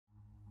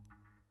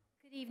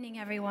Good evening,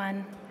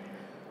 everyone.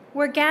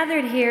 We're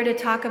gathered here to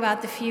talk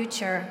about the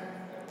future.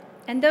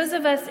 And those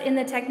of us in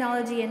the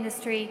technology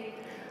industry,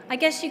 I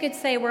guess you could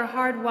say we're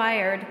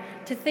hardwired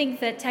to think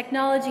that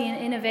technology and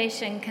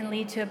innovation can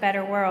lead to a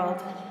better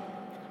world.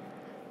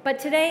 But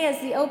today, as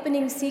the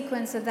opening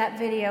sequence of that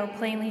video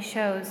plainly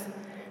shows,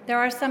 there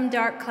are some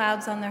dark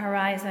clouds on the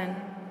horizon.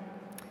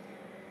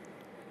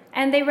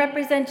 And they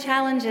represent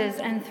challenges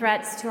and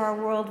threats to our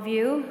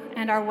worldview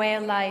and our way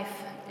of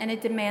life, and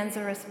it demands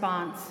a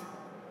response.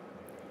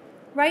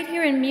 Right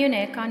here in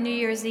Munich on New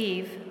Year's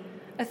Eve,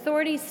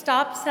 authorities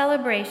stopped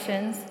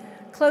celebrations,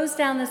 closed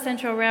down the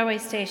central railway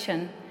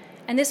station,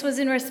 and this was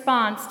in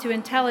response to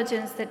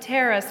intelligence that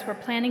terrorists were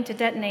planning to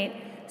detonate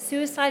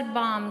suicide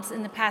bombs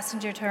in the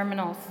passenger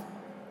terminals.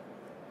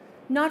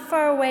 Not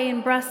far away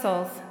in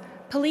Brussels,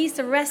 police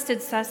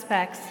arrested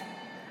suspects,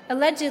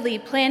 allegedly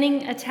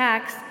planning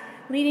attacks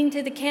leading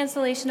to the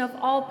cancellation of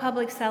all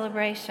public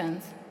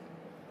celebrations.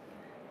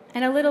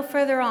 And a little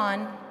further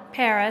on,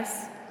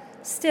 Paris,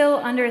 still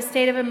under a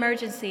state of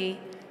emergency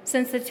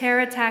since the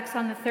terror attacks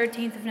on the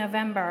 13th of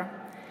November,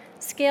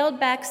 scaled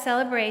back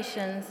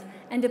celebrations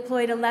and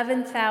deployed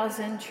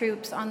 11,000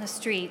 troops on the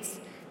streets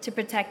to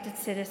protect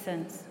its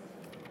citizens.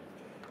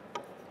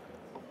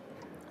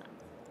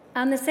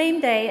 On the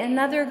same day,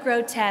 another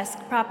grotesque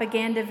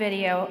propaganda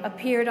video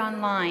appeared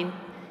online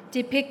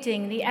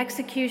depicting the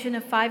execution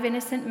of 5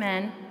 innocent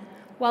men,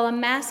 while a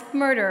masked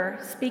murderer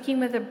speaking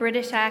with a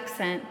British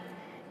accent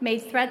made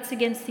threats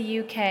against the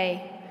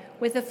UK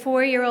with a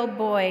 4-year-old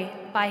boy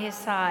by his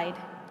side,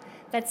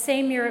 that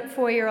same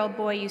 4-year-old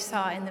boy you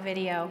saw in the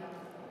video.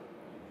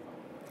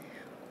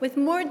 With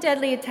more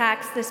deadly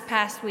attacks this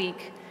past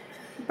week,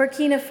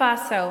 Burkina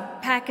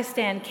Faso,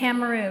 Pakistan,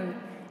 Cameroon,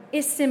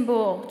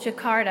 Istanbul,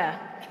 Jakarta,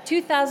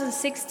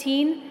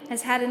 2016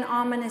 has had an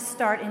ominous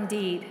start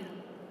indeed.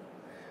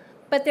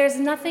 But there's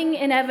nothing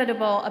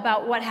inevitable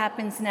about what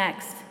happens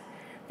next.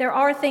 There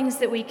are things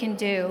that we can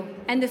do,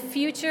 and the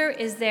future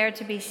is there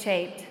to be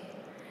shaped.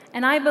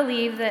 And I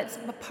believe that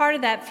a part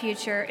of that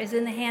future is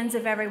in the hands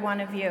of every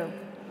one of you.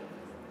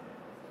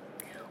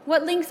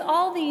 What links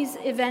all these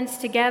events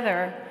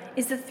together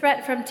is the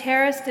threat from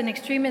terrorist and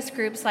extremist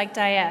groups like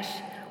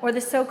Daesh, or the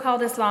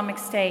so-called Islamic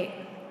State.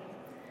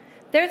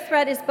 Their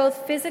threat is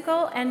both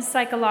physical and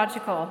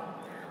psychological.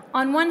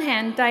 On one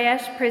hand,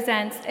 Daesh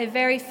presents a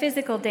very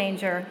physical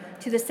danger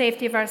to the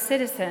safety of our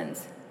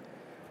citizens.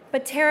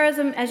 But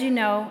terrorism, as you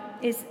know,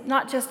 is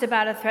not just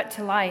about a threat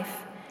to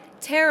life.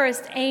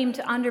 Terrorists aim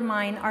to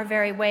undermine our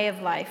very way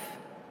of life.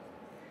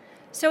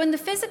 So in the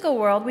physical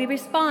world, we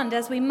respond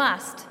as we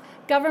must.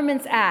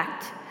 Governments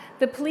act.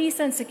 The police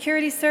and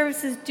security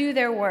services do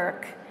their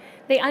work.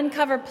 They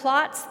uncover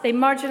plots, they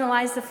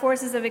marginalize the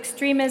forces of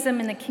extremism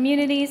in the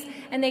communities,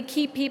 and they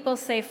keep people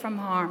safe from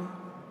harm.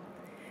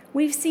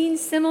 We've seen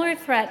similar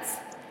threats,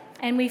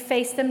 and we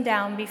faced them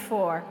down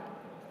before.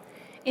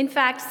 In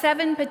fact,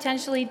 7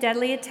 potentially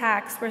deadly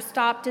attacks were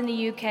stopped in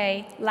the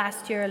UK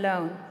last year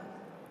alone.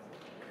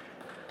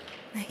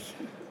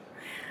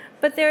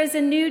 But there is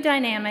a new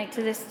dynamic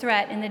to this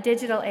threat in the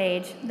digital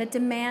age that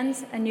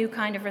demands a new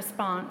kind of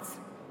response.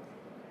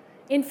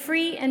 In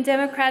free and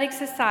democratic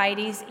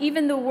societies,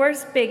 even the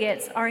worst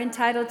bigots are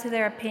entitled to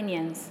their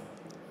opinions.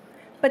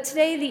 But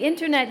today, the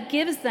internet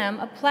gives them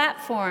a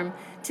platform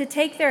to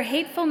take their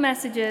hateful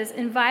messages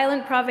and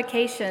violent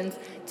provocations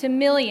to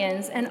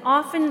millions, and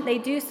often they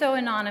do so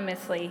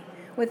anonymously,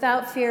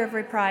 without fear of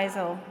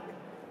reprisal.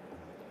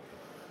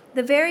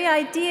 The very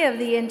idea of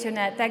the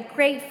internet, that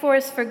great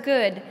force for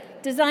good,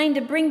 designed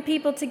to bring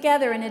people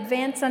together and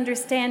advance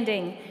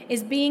understanding,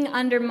 is being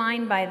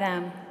undermined by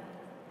them.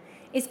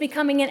 It's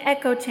becoming an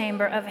echo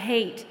chamber of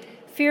hate,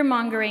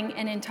 fear-mongering,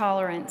 and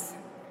intolerance.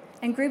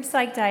 And groups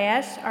like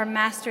Daesh are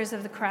masters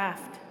of the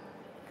craft.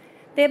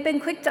 They have been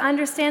quick to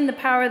understand the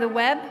power of the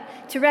web,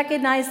 to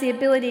recognize the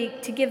ability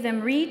to give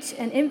them reach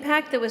and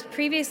impact that was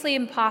previously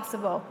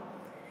impossible.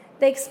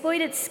 They exploit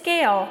its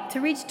scale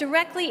to reach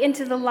directly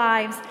into the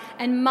lives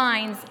and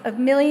minds of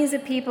millions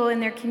of people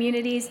in their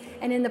communities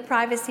and in the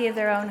privacy of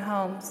their own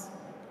homes.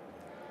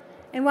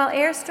 And while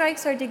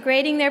airstrikes are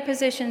degrading their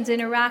positions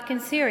in Iraq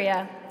and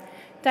Syria,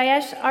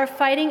 Daesh are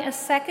fighting a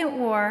second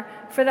war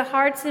for the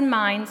hearts and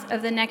minds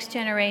of the next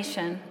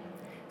generation,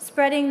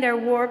 spreading their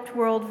warped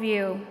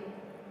worldview.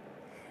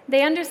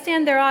 They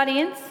understand their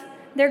audience,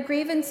 their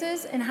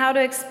grievances, and how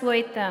to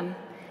exploit them,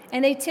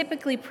 and they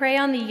typically prey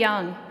on the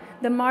young,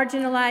 the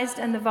marginalized,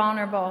 and the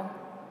vulnerable.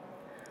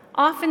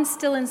 Often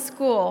still in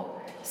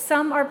school,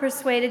 some are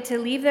persuaded to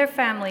leave their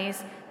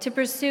families to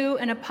pursue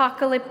an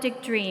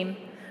apocalyptic dream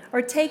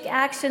or take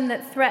action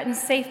that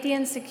threatens safety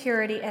and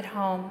security at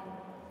home.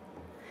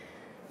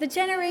 The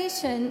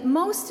generation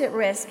most at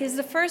risk is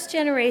the first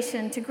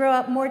generation to grow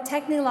up more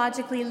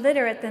technologically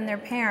literate than their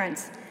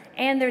parents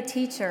and their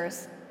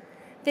teachers.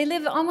 They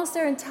live almost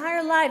their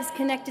entire lives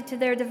connected to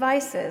their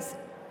devices.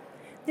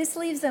 This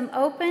leaves them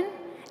open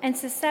and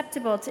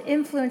susceptible to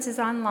influences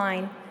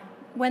online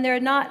when they're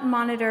not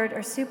monitored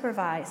or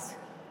supervised,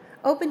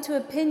 open to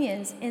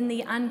opinions in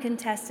the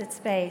uncontested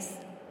space.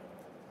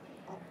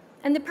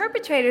 And the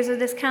perpetrators of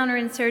this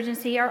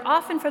counterinsurgency are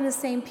often from the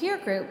same peer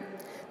group.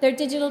 They're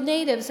digital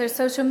natives, they're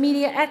social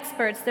media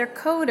experts, they're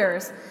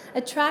coders,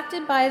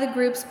 attracted by the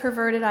group's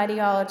perverted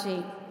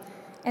ideology.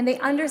 And they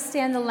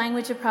understand the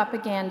language of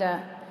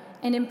propaganda,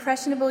 and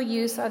impressionable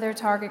use are their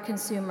target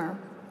consumer.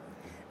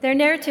 Their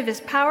narrative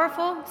is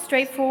powerful,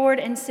 straightforward,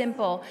 and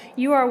simple.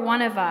 You are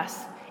one of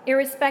us.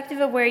 Irrespective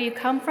of where you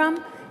come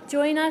from,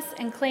 join us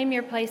and claim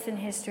your place in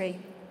history.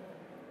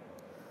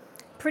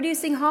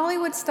 Producing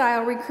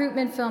Hollywood-style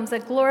recruitment films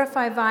that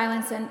glorify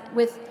violence and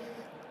with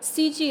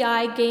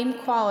CGI game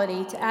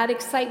quality to add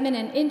excitement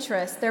and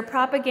interest, their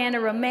propaganda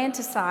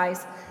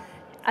romanticize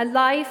a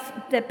life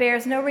that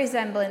bears no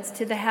resemblance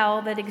to the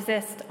hell that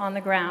exists on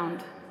the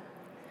ground.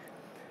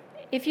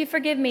 If you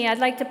forgive me, I'd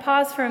like to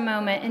pause for a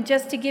moment and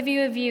just to give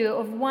you a view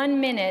of 1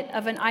 minute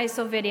of an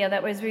ISIL video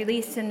that was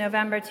released in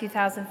November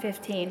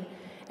 2015.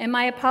 And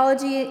my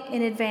apology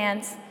in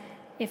advance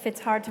if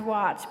it's hard to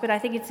watch, but I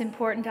think it's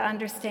important to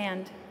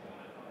understand.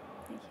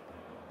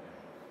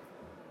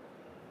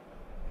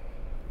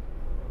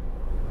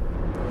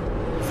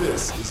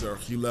 This is our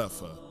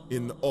Khilafah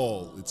in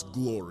all its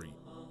glory,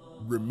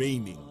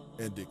 remaining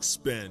and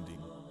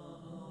expanding.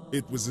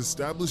 It was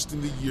established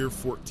in the year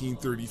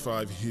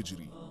 1435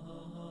 Hijri.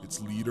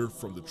 Its leader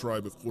from the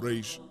tribe of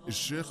Quraysh is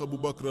Sheikh Abu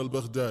Bakr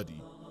al-Baghdadi,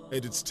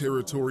 and its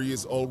territory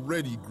is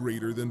already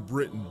greater than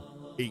Britain,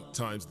 8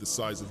 times the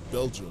size of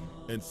Belgium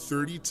and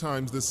 30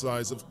 times the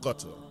size of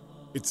Qatar.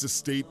 It's a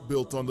state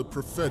built on the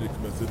prophetic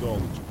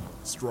methodology,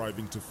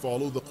 striving to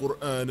follow the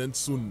Quran and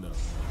Sunnah,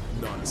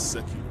 not a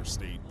secular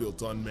state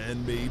built on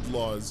man-made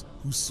laws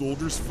whose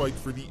soldiers fight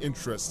for the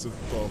interests of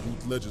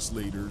Taghut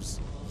legislators,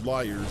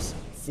 liars,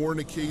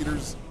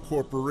 fornicators,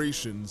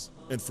 corporations,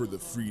 and for the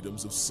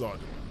freedoms of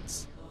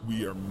sodomites.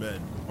 We are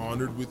men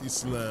honored with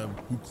Islam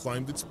who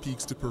climbed its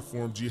peaks to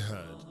perform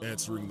jihad,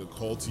 answering the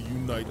call to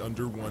unite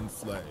under one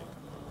flag.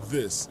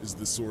 This is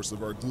the source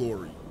of our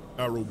glory,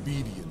 our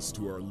obedience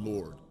to our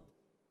Lord.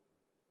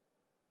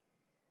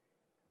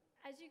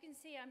 As you can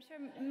see, I'm sure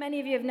many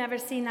of you have never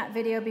seen that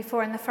video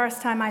before, and the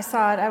first time I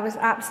saw it, I was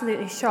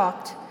absolutely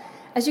shocked.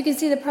 As you can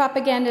see, the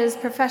propaganda is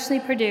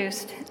professionally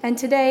produced, and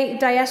today,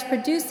 Daesh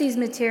produced these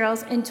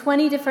materials in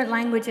 20 different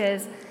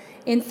languages,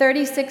 in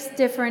 36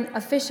 different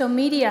official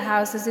media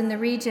houses in the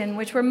region,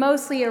 which were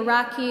mostly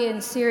Iraqi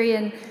and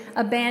Syrian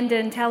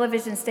abandoned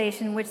television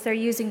stations, which they're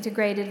using to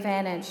great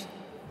advantage.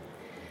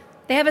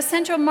 They have a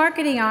central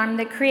marketing arm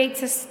that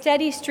creates a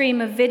steady stream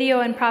of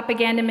video and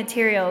propaganda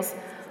materials,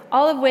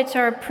 all of which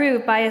are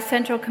approved by a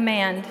central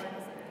command.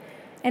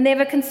 And they have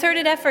a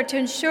concerted effort to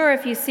ensure,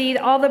 if you see,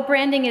 all the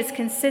branding is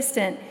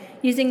consistent,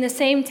 using the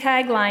same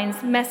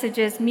taglines,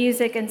 messages,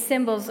 music, and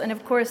symbols, and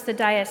of course the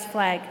Daesh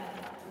flag.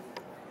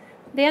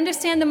 They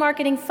understand the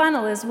marketing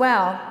funnel as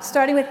well,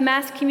 starting with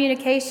mass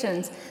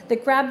communications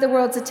that grab the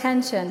world's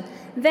attention,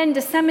 then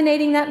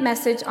disseminating that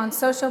message on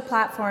social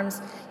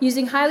platforms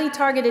using highly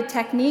targeted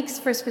techniques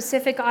for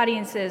specific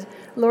audiences,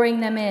 luring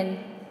them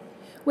in.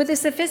 With a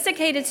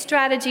sophisticated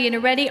strategy and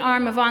a ready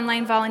arm of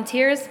online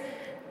volunteers,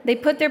 they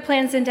put their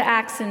plans into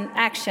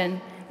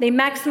action. They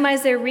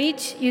maximize their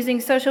reach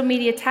using social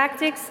media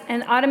tactics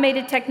and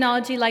automated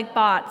technology like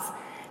bots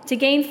to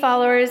gain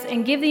followers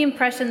and give the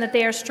impression that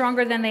they are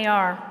stronger than they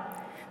are,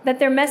 that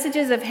their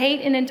messages of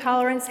hate and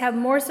intolerance have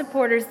more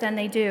supporters than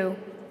they do.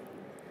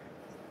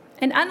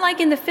 And unlike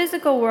in the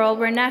physical world,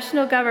 where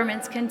national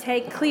governments can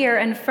take clear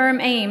and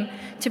firm aim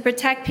to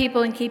protect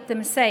people and keep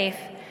them safe,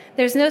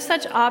 there's no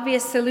such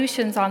obvious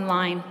solutions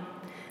online.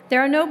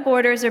 There are no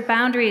borders or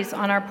boundaries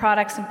on our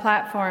products and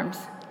platforms.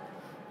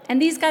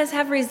 And these guys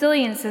have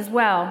resilience as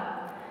well.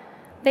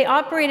 They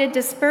operate a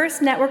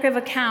dispersed network of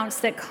accounts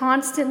that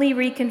constantly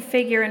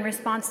reconfigure in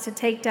response to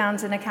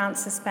takedowns and account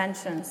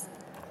suspensions.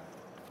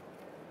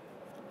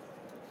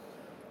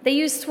 They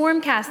use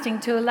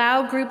swarmcasting to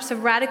allow groups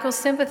of radical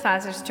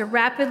sympathizers to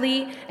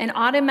rapidly and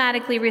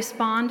automatically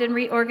respond and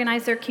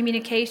reorganize their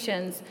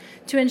communications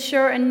to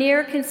ensure a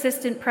near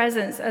consistent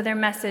presence of their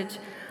message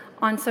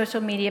on social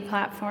media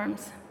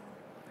platforms.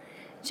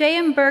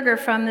 J.M. Berger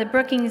from the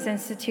Brookings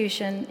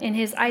Institution, in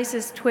his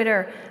ISIS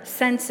Twitter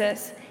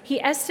census,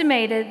 he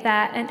estimated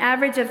that an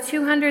average of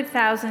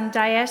 200,000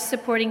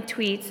 Daesh-supporting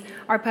tweets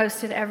are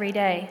posted every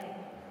day.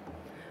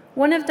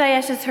 One of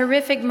Daesh's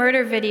horrific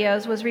murder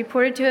videos was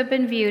reported to have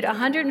been viewed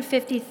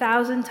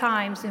 150,000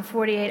 times in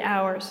 48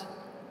 hours.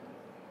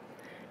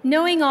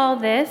 Knowing all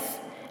this,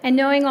 and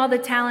knowing all the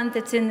talent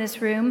that's in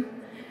this room,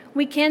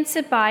 we can't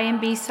sit by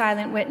and be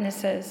silent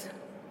witnesses.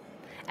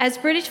 As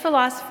British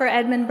philosopher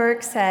Edmund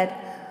Burke said,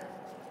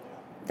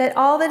 that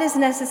all that is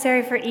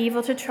necessary for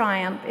evil to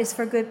triumph is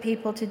for good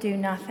people to do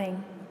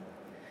nothing.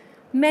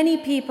 Many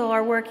people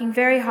are working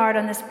very hard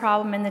on this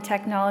problem in the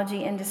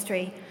technology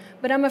industry,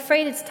 but I'm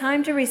afraid it's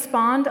time to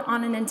respond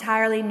on an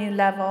entirely new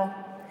level,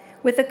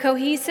 with a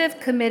cohesive,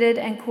 committed,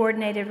 and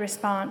coordinated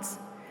response,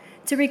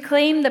 to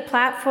reclaim the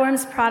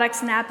platforms,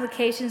 products, and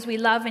applications we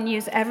love and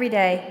use every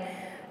day,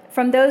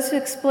 from those who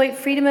exploit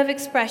freedom of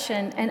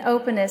expression and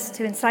openness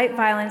to incite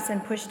violence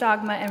and push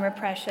dogma and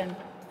repression.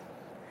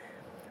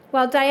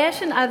 While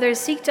Daesh and others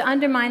seek to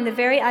undermine the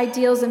very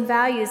ideals and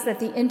values that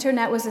the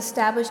internet was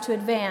established to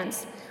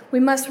advance, we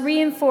must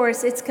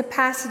reinforce its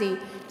capacity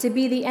to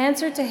be the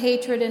answer to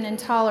hatred and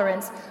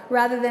intolerance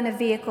rather than a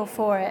vehicle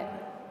for it.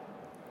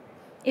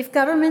 If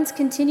governments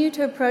continue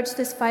to approach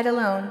this fight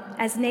alone,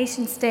 as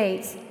nation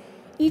states,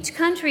 each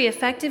country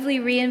effectively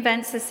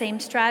reinvents the same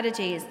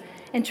strategies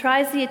and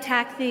tries to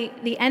attack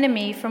the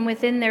enemy from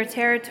within their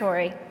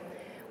territory,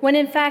 when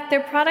in fact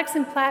their products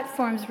and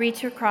platforms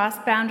reach across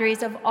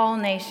boundaries of all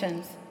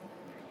nations.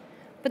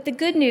 But the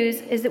good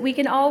news is that we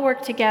can all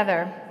work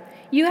together.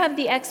 You have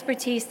the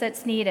expertise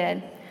that's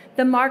needed.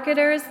 The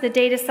marketers, the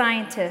data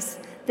scientists,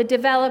 the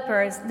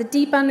developers, the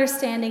deep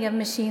understanding of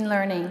machine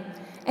learning.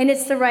 And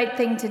it's the right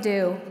thing to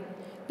do.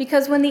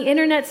 Because when the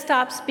internet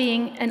stops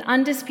being an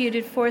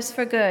undisputed force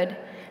for good,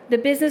 the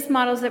business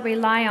models that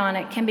rely on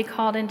it can be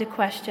called into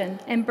question,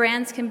 and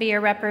brands can be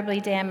irreparably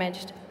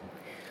damaged.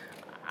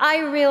 I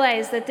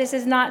realize that this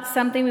is not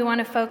something we want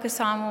to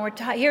focus on when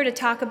we're here to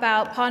talk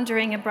about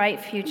pondering a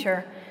bright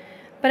future.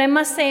 But I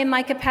must say, in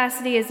my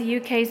capacity as the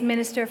UK's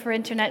Minister for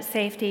Internet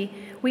Safety,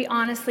 we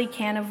honestly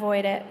can't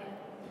avoid it.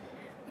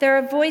 There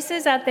are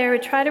voices out there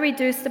who try to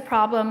reduce the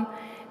problem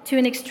to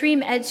an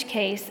extreme edge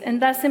case,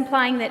 and thus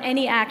implying that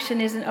any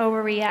action is an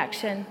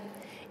overreaction.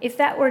 If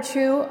that were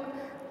true,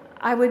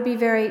 I would be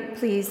very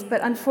pleased,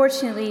 but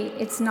unfortunately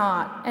it's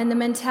not, and the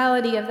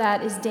mentality of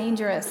that is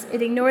dangerous.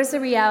 It ignores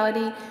the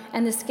reality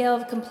and the scale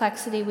of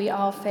complexity we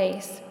all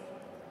face.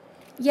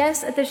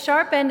 Yes, at the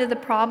sharp end of the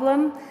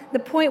problem, the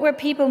point where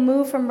people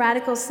move from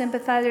radical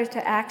sympathizers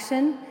to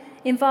action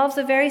involves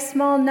a very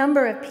small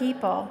number of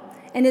people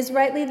and is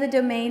rightly the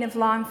domain of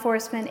law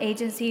enforcement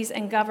agencies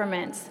and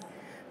governments.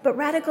 But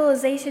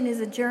radicalization is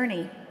a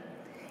journey.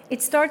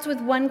 It starts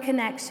with one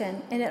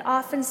connection, and it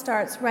often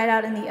starts right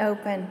out in the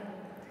open.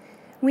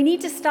 We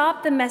need to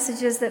stop the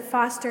messages that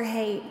foster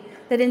hate,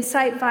 that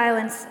incite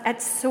violence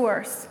at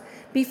source,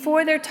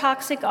 before their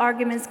toxic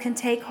arguments can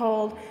take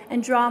hold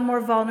and draw more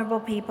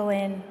vulnerable people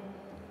in.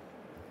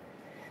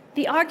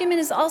 The argument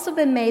has also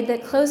been made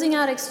that closing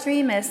out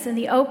extremists in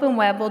the open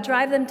web will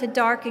drive them to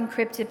dark,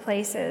 encrypted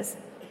places.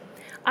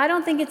 I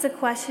don't think it's a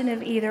question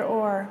of either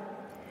or.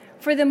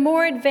 For the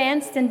more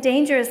advanced and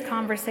dangerous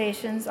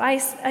conversations, I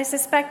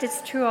suspect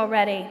it's true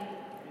already.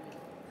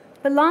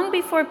 But long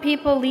before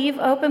people leave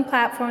open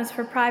platforms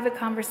for private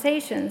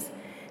conversations,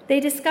 they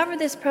discover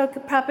this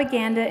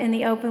propaganda in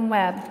the open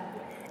web.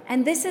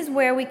 And this is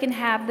where we can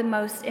have the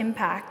most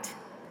impact.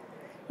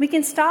 We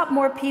can stop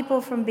more people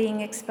from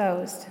being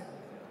exposed.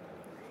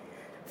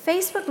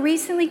 Facebook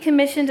recently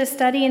commissioned a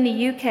study in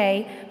the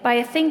UK by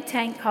a think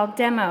tank called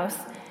Demos.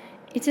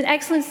 It's an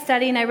excellent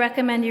study, and I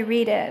recommend you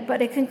read it,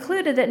 but it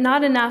concluded that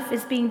not enough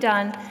is being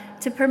done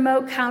to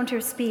promote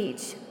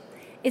counter-speech.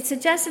 It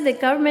suggested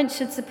that government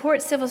should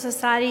support civil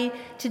society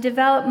to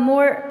develop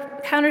more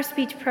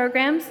counter-speech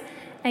programs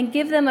and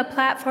give them a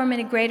platform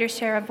and a greater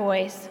share of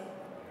voice.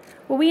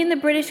 Well, we in the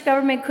British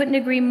government couldn't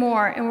agree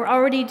more, and we're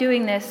already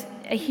doing this,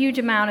 a huge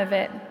amount of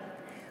it.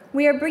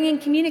 We are bringing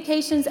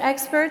communications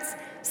experts,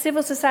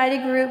 civil society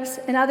groups,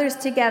 and others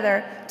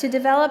together to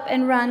develop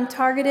and run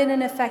targeted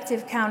and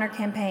effective counter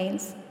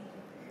campaigns.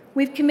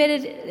 We've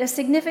committed a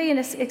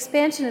significant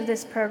expansion of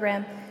this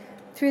program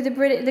through the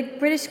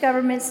British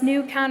government's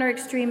new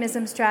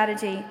counter-extremism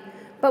strategy,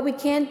 but we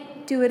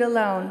can't do it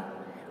alone.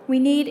 We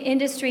need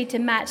industry to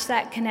match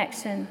that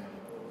connection.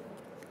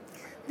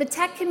 The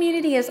tech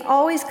community has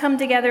always come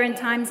together in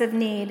times of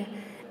need,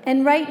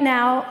 and right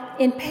now,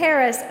 in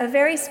Paris, a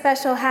very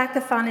special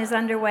hackathon is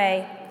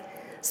underway.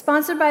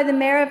 Sponsored by the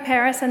mayor of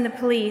Paris and the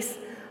police,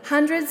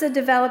 hundreds of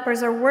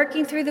developers are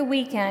working through the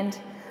weekend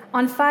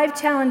on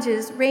 5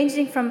 challenges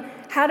ranging from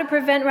how to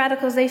prevent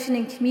radicalization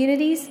in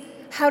communities,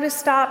 how to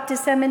stop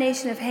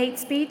dissemination of hate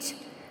speech,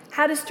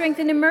 how to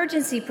strengthen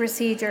emergency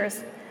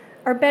procedures,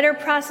 or better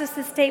process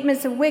the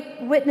statements of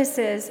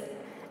witnesses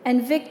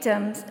and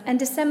victims, and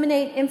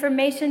disseminate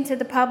information to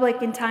the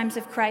public in times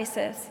of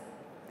crisis.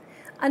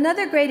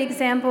 Another great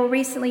example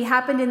recently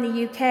happened in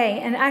the UK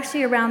and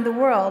actually around the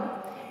world.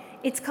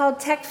 It's called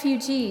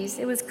TechFugees.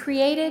 It was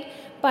created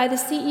by the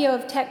CEO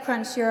of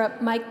TechCrunch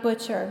Europe, Mike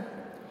Butcher.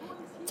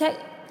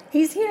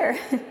 He's here.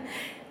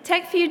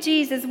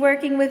 TechFugees is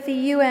working with the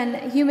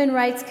UN Human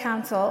Rights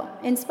Council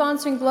in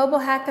sponsoring global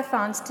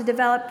hackathons to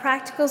develop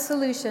practical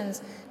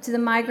solutions to the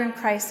migrant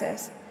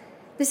crisis.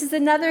 This is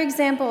another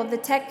example of the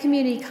tech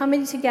community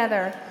coming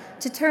together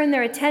to turn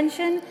their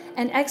attention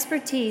and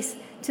expertise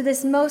to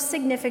this most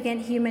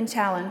significant human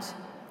challenge.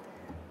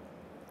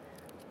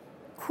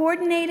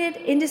 Coordinated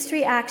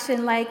industry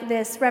action like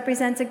this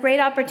represents a great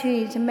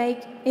opportunity to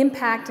make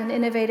impact in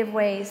innovative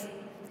ways.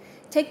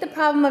 Take the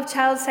problem of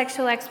child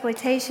sexual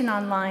exploitation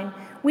online.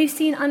 We've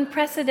seen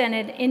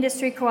unprecedented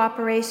industry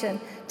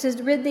cooperation to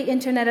rid the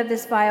internet of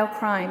this vile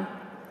crime.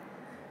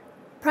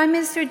 Prime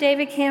Minister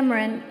David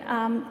Cameron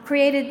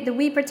created the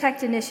We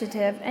Protect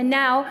initiative, and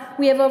now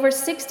we have over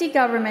 60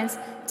 governments,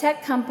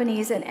 tech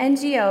companies, and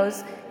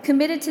NGOs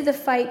committed to the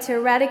fight to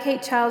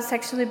eradicate child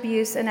sexual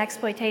abuse and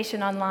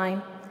exploitation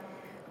online.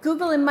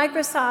 Google and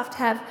Microsoft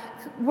have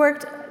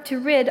worked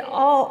to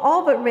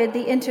all but rid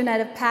the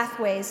internet of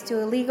pathways to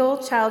illegal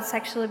child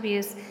sexual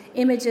abuse,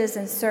 images,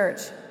 and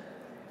search.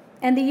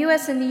 And the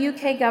US and the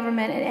UK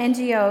government and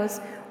NGOs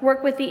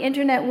work with the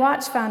Internet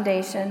Watch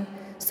Foundation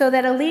so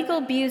that illegal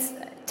abuse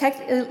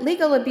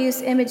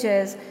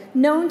images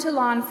known to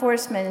law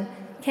enforcement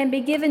can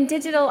be given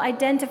digital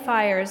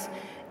identifiers,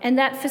 and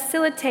that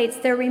facilitates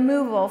their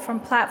removal from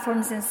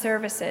platforms and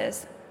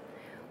services.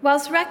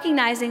 Whilst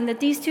recognizing that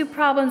these two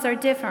problems are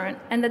different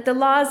and that the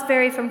laws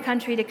vary from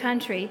country to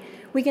country,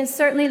 we can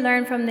certainly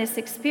learn from this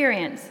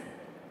experience.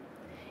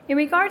 In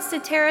regards to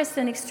terrorist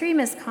and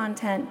extremist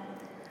content,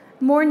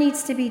 more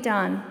needs to be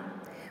done.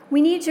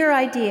 We need your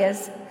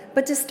ideas,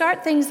 but to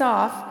start things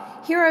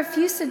off, here are a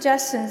few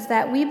suggestions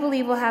that we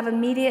believe will have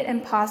immediate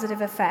and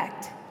positive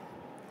effect.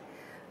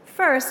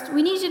 First,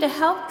 we need you to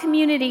help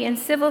community and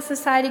civil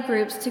society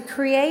groups to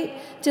create,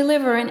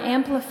 deliver, and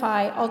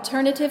amplify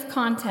alternative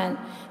content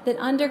that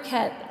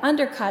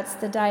undercuts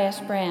the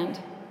Daesh brand.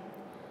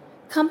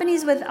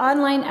 Companies with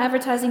online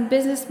advertising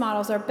business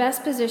models are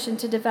best positioned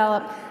to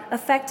develop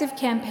effective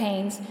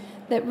campaigns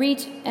that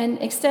reach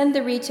and extend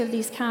the reach of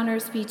these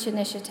counter-speech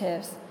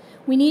initiatives.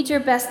 We need your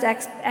best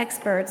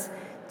experts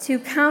to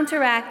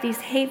counteract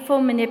these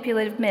hateful,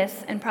 manipulative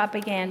myths and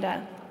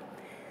propaganda.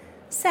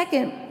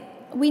 Second,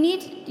 we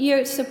need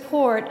your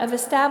support of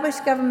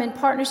established government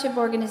partnership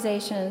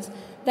organizations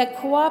that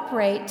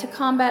cooperate to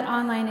combat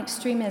online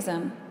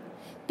extremism.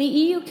 The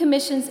EU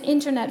Commission's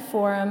Internet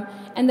Forum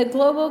and the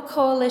Global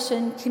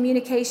Coalition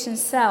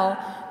Communications Cell,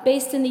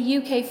 based in the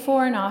UK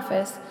Foreign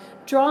Office,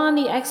 draw on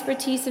the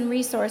expertise and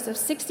resource of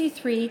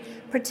 63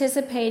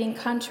 participating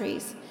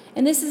countries.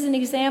 And this is an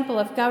example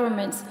of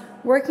governments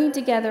working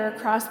together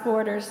across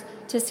borders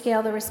to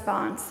scale the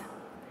response.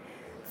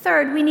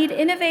 Third, we need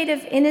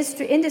innovative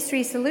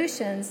industry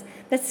solutions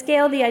that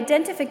scale the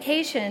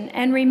identification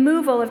and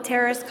removal of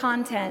terrorist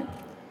content,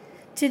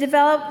 to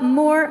develop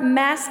more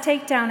mass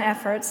takedown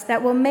efforts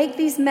that will make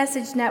these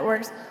message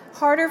networks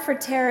harder for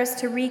terrorists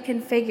to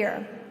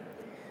reconfigure.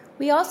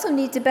 We also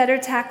need to better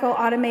tackle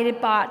automated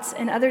bots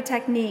and other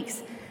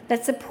techniques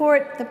that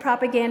support the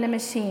propaganda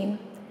machine.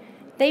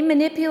 They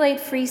manipulate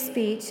free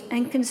speech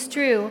and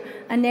construe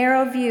a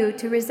narrow view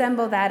to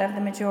resemble that of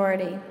the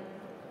majority.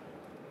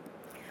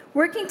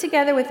 Working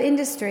together with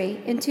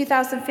industry, in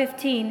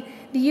 2015,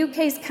 the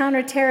UK's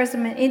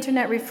Counterterrorism and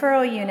Internet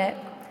Referral Unit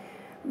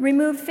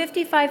removed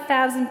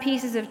 55,000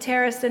 pieces of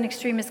terrorist and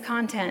extremist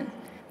content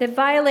that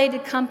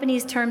violated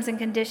companies' terms and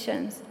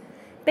conditions.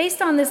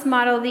 Based on this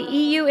model, the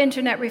EU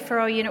Internet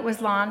Referral Unit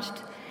was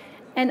launched,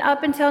 and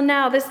up until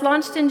now, this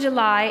launched in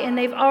July, and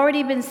they've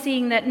already been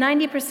seeing that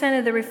 90%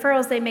 of the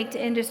referrals they make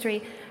to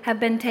industry have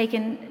been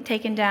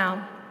taken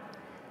down.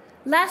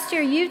 Last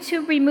year,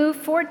 YouTube removed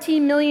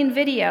 14 million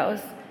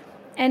videos,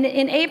 and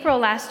in April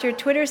last year,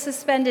 Twitter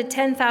suspended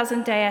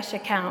 10,000 Daesh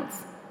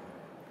accounts.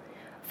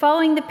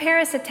 Following the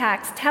Paris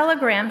attacks,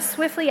 Telegram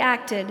swiftly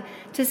acted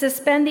to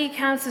suspend the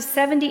accounts of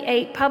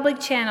 78 public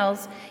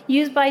channels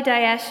used by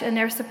Daesh and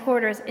their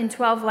supporters in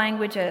 12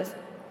 languages.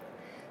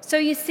 So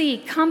you see,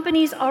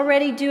 companies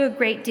already do a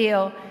great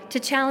deal to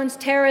challenge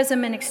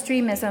terrorism and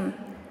extremism,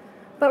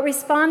 but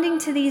responding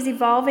to these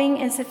evolving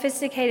and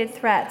sophisticated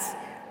threats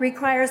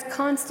requires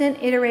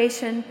constant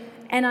iteration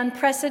and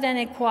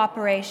unprecedented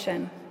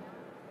cooperation.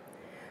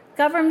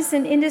 Governments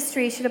and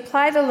industry should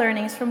apply the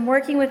learnings from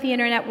working with the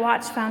Internet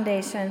Watch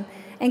Foundation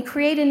and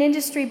create an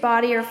industry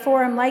body or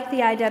forum like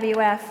the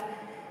IWF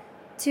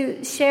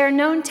to share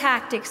known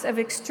tactics of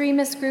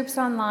extremist groups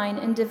online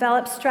and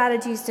develop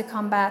strategies to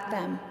combat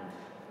them.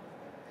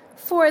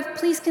 Fourth,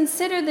 please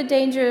consider the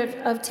danger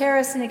of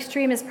terrorist and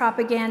extremist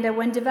propaganda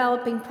when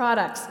developing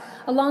products,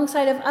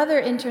 alongside of other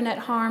Internet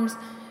harms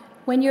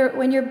when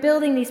you're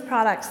building these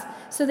products,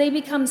 so they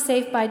become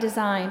safe by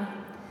design.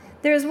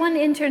 There is one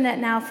Internet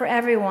now for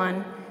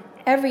everyone,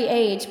 every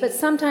age, but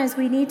sometimes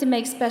we need to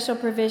make special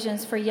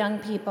provisions for young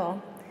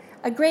people.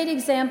 A great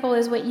example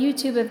is what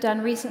YouTube have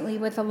done recently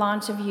with the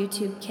launch of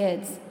YouTube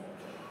Kids.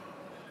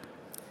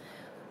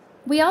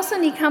 We also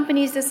need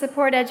companies to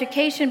support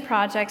education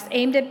projects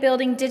aimed at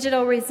building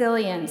digital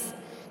resilience,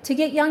 to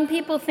get young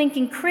people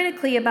thinking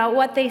critically about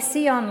what they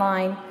see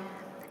online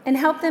and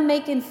help them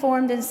make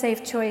informed and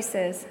safe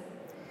choices.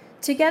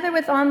 Together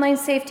with online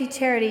safety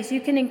charities,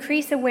 you can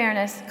increase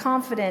awareness,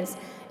 confidence,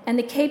 and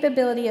the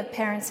capability of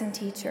parents and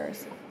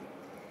teachers.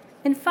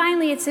 And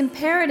finally, it's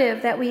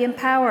imperative that we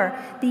empower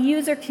the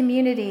user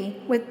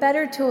community with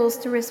better tools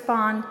to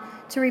respond,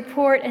 to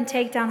report, and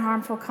take down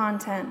harmful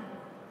content.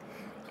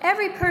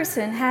 Every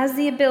person has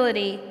the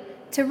ability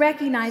to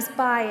recognize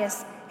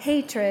bias,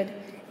 hatred,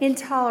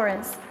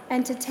 intolerance,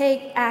 and to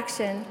take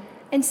action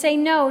and say,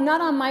 no,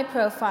 not on my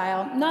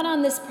profile, not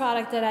on this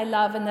product that I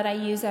love and that I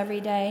use every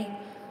day.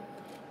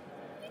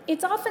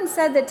 It's often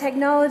said that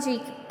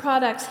technology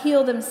products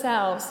heal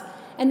themselves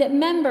and that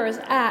members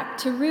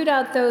act to root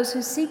out those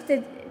who seek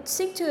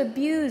to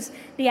abuse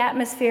the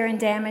atmosphere and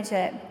damage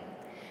it.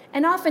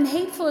 And often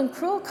hateful and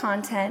cruel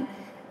content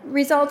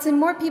results in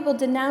more people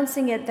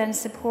denouncing it than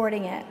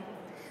supporting it.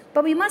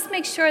 But we must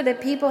make sure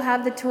that people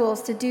have the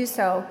tools to do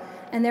so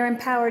and they're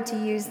empowered to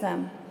use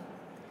them.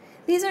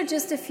 These are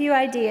just a few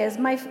ideas.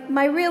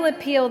 My real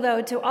appeal,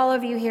 though, to all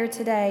of you here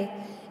today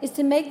is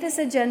to make this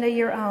agenda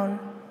your own.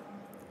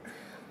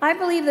 I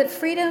believe that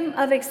freedom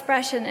of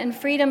expression and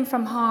freedom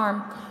from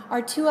harm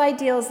are two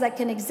ideals that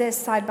can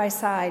exist side by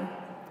side.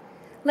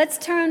 Let's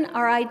turn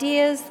our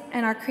ideas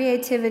and our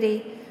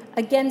creativity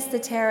against the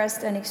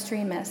terrorists and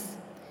extremists.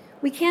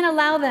 We can't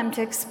allow them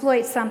to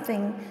exploit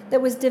something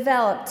that was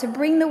developed to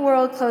bring the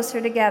world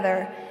closer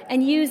together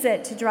and use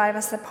it to drive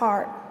us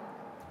apart.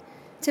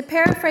 To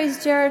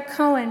paraphrase Jared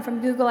Cohen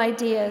from Google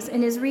Ideas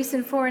in his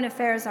recent Foreign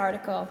Affairs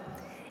article,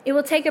 it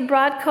will take a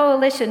broad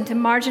coalition to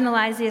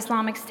marginalize the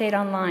Islamic State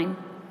online.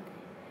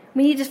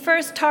 We need to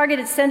first target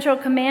its central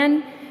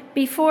command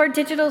before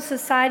digital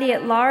society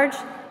at large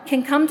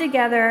can come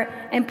together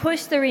and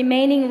push the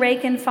remaining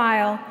rake and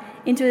file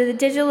into the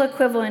digital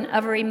equivalent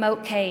of a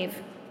remote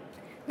cave.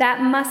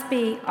 That must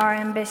be our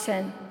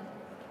ambition.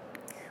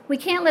 We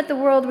can't let the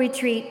world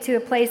retreat to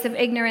a place of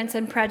ignorance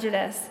and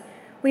prejudice.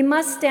 We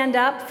must stand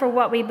up for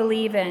what we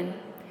believe in: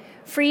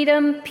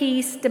 freedom,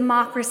 peace,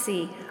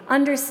 democracy,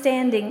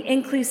 understanding,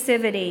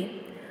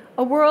 inclusivity,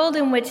 a world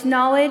in which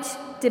knowledge,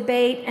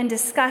 debate, and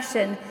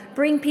discussion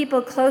bring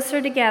people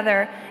closer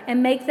together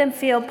and make them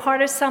feel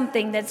part of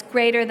something that's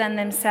greater than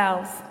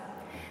themselves.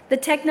 The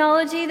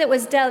technology that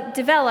was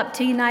developed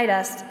to unite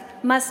us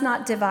must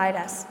not divide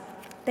us.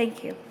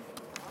 Thank you.